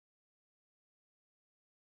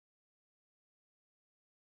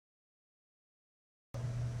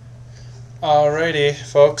Alrighty,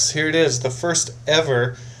 folks, here it is, the first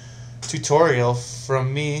ever tutorial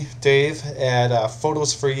from me, Dave, at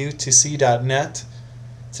photosforyou2c.net.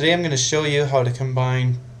 Today I'm going to show you how to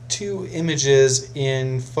combine two images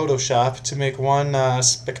in Photoshop to make one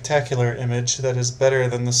spectacular image that is better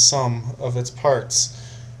than the sum of its parts.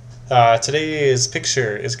 Today's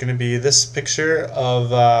picture is going to be this picture of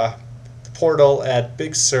the portal at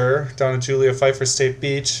Big Sur down at Julia Pfeiffer State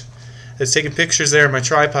Beach. I was taking pictures there on my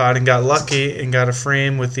tripod and got lucky and got a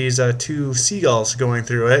frame with these two seagulls going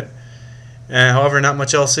through it. However, not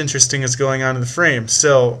much else interesting is going on in the frame.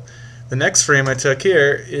 So the next frame I took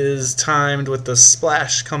here is timed with the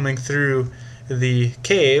splash coming through the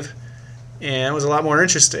cave, and it was a lot more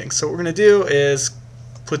interesting. So what we're going to do is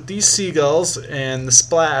put these seagulls and the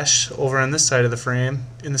splash over on this side of the frame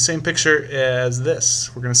in the same picture as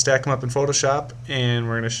this. We're going to stack them up in Photoshop, and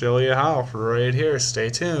we're going to show you how right here.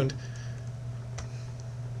 Stay tuned.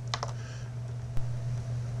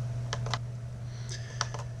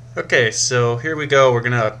 Okay, so here we go. We're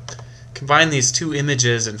going to combine these two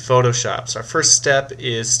images in Photoshop. So our first step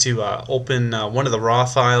is to open one of the raw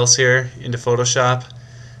files here into Photoshop.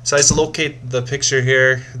 So I just locate the picture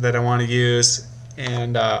here that I want to use,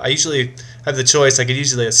 and I usually have the choice. I could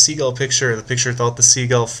usually a seagull picture or the picture without the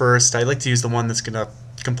seagull first. I like to use the one that's going to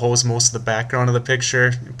compose most of the background of the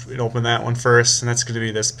picture and open that one first, and that's going to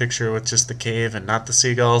be this picture with just the cave and not the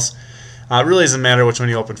seagulls. It really doesn't matter which one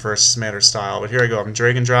you open first, it's a matter of style. But here I go, I'm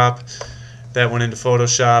drag and drop that one into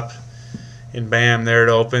Photoshop, and bam, there it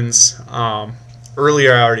opens.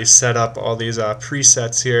 Earlier I already set up all these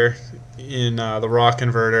presets here in the raw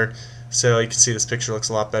converter, so you can see this picture looks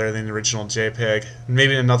a lot better than the original JPEG.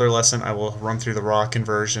 Maybe in another lesson I will run through the raw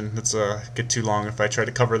conversion. It's get too long if I try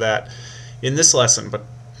to cover that in this lesson. But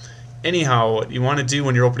anyhow, what you want to do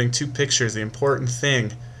when you're opening two pictures, the important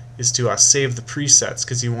thing is to save the presets,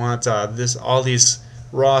 because you want all these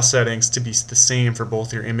raw settings to be the same for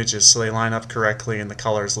both your images so they line up correctly and the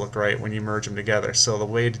colors look right when you merge them together. So the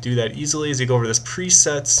way to do that easily is you go over this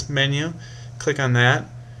presets menu, click on that, and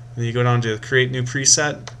then you go down to create new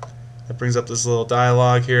preset. That brings up this little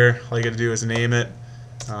dialog here. All you got to do is name it.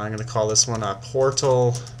 I'm going to call this one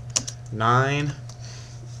Portal 9,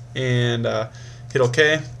 and hit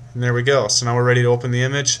OK, and there we go. So now we're ready to open the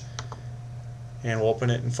image, and we'll open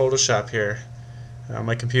it in Photoshop here.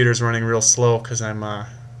 My computer's running real slow because I'm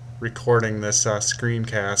recording this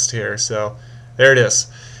screencast here. So there it is.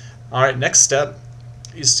 Alright, next step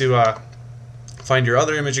is to find your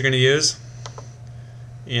other image you're going to use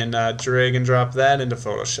and drag and drop that into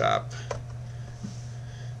Photoshop.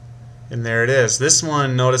 And there it is. This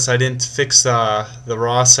one, notice I didn't fix the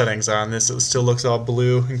raw settings on this. It still looks all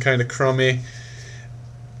blue and kind of crummy.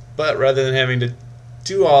 But rather than having to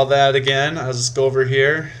do all that again, I'll just go over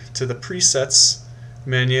here to the presets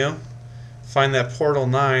menu, find that Portal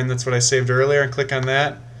 9, that's what I saved earlier, and click on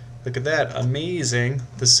that. Look at that, amazing,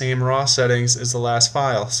 the same raw settings as the last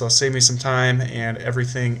file. So save me some time, and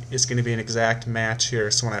everything is going to be an exact match here.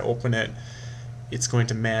 So when I open it, it's going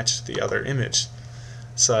to match the other image.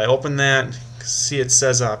 So I open that, see it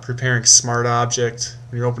says preparing smart object.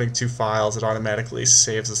 When you're opening two files, it automatically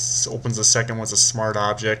opens the second one as a smart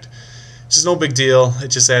object. Which is no big deal, it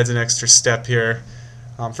just adds an extra step here.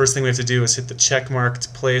 First thing we have to do is hit the check mark to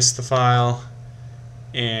place the file,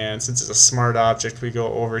 and since it's a smart object, we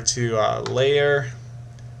go over to Layer,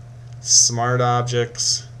 Smart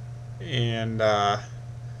Objects, and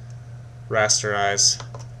Rasterize,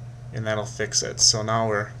 and that'll fix it. So now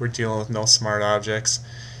we're dealing with no smart objects.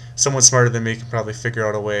 Someone smarter than me can probably figure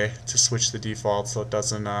out a way to switch the default so it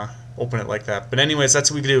doesn't open it like that. But anyways, that's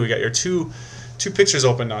what we do. We got your two pictures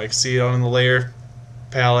open now. You can see it on the layer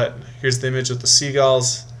palette. Here's the image with the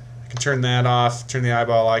seagulls. I can turn that off, turn the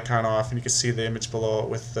eyeball icon off, and you can see the image below it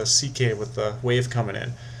with the CK with the wave coming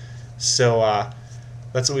in. So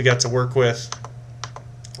that's what we got to work with.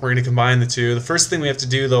 We're going to combine the two. The first thing we have to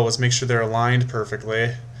do though is make sure they're aligned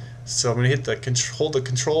perfectly. So I'm going to hold the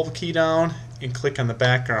control key down and click on the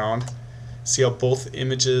background. See how both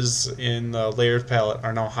images in the layered palette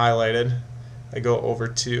are now highlighted. I go over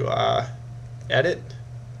to Edit,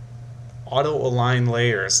 Auto Align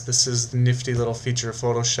Layers. This is the nifty little feature of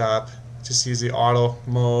Photoshop. Just use the auto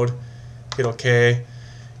mode, hit OK, and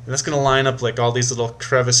that's going to line up like all these little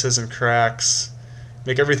crevices and cracks,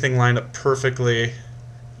 make everything line up perfectly.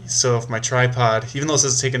 So if my tripod, even though this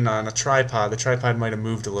is taken on a tripod, the tripod might have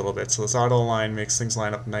moved a little bit. So this auto align makes things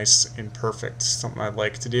line up nice and perfect, something I'd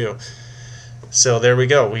like to do. So there we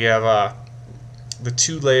go. We have the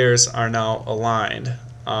two layers are now aligned.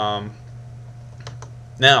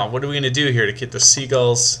 Now, what are we going to do here to get the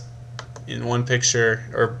seagulls in one picture,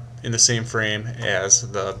 or in the same frame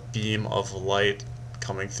as the beam of light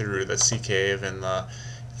coming through the sea cave and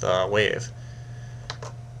the wave.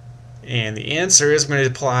 And the answer is we're going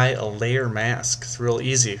to apply a layer mask. It's real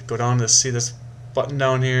easy. Go down to see this button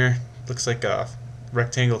down here. Looks like a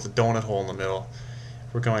rectangle with a donut hole in the middle.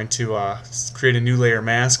 We're going to create a new layer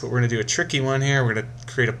mask, but we're going to do a tricky one here. We're going to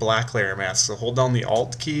create a black layer mask. So hold down the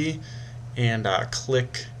Alt key and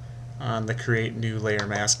click on the Create New Layer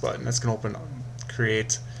Mask button. That's going to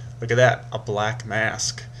create, look at that, a black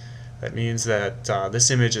mask. That means that this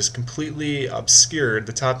image is completely obscured.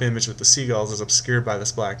 The top image with the seagulls is obscured by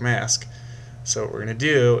this black mask. So what we're going to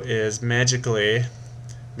do is magically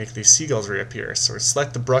make these seagulls reappear. So we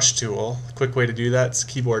select the brush tool. A quick way to do that is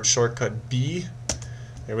keyboard shortcut B.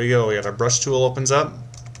 There we go. We got our brush tool opens up,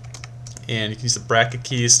 and you can use the bracket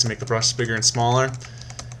keys to make the brush bigger and smaller.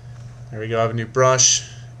 There we go. I have a new brush,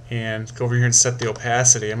 and go over here and set the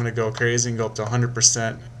opacity. I'm going to go crazy and go up to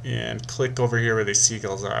 100% and click over here where these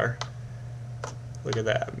seagulls are. Look at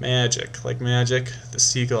that. Magic. Like magic, the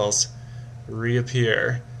seagulls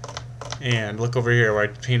reappear. And look over here where I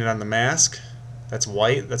painted on the mask. That's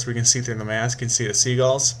white. That's where you can see through the mask. You can see the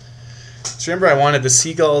seagulls. So remember, I wanted the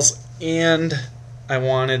seagulls and I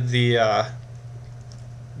wanted the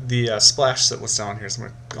splash that was down here. So I'm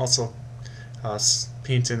going to also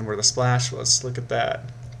paint in where the splash was. Look at that.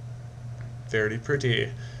 Very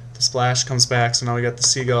pretty. The splash comes back, so now we got the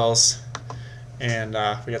seagulls and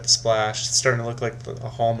we got the splash. It's starting to look like a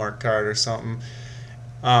Hallmark card or something.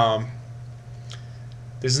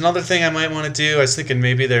 There's another thing I might want to do. I was thinking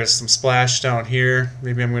maybe there's some splash down here.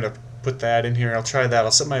 Maybe I'm going to put that in here. I'll try that.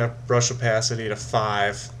 I'll set my brush opacity to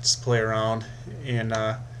 5. Just play around and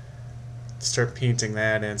start painting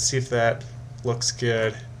that in. See if that looks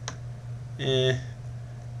good. It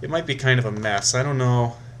might be kind of a mess. I don't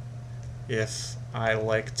know if I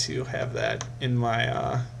like to have that in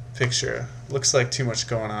my picture. Looks like too much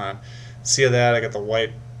going on. See that? I got the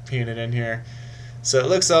white painted in here. So it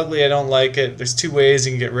looks ugly. I don't like it. There's two ways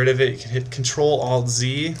you can get rid of it. You can hit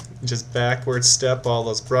Control-Alt-Z and just backward step all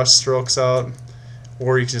those brush strokes out,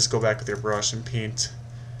 or you can just go back with your brush and paint.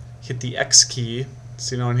 Hit the X key.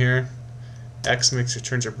 See down here? X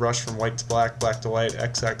turns your brush from white to black, black to white.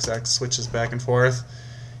 X, X, X switches back and forth.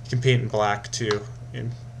 You can paint in black too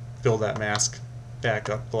and build that mask back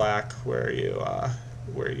up black where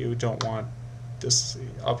you don't want this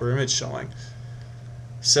upper image showing.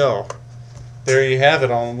 So there you have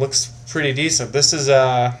it. All looks pretty decent. This is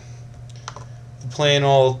the plain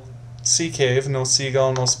old sea cave, no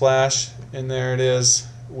seagull, no splash, and there it is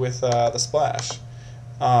with the splash.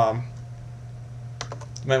 You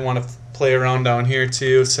might want to play around down here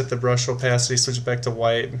too. Set the brush opacity, switch it back to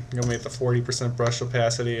white. Go make the 40% brush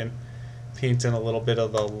opacity and paint in a little bit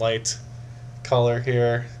of the light color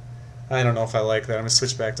here. I don't know if I like that. I'm going to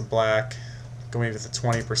switch back to black. Go maybe with the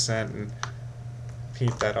 20% and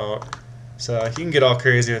paint that out. So you can get all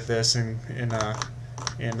crazy with this and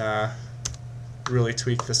really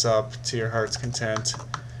tweak this up to your heart's content,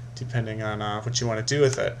 depending on what you want to do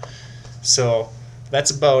with it. So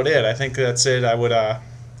that's about it. I think that's it. I would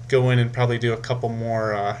go in and probably do a couple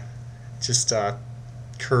more just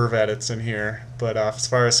curve edits in here. But as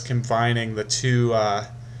far as combining the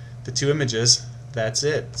two images, that's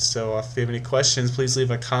it. So if you have any questions, please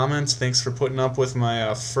leave a comment. Thanks for putting up with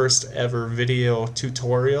my first ever video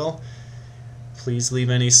tutorial. Please leave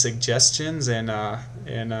any suggestions, and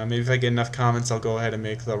maybe if I get enough comments, I'll go ahead and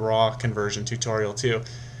make the raw conversion tutorial too.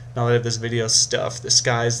 Now that I have this video stuff, the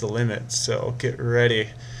sky's the limit, so get ready.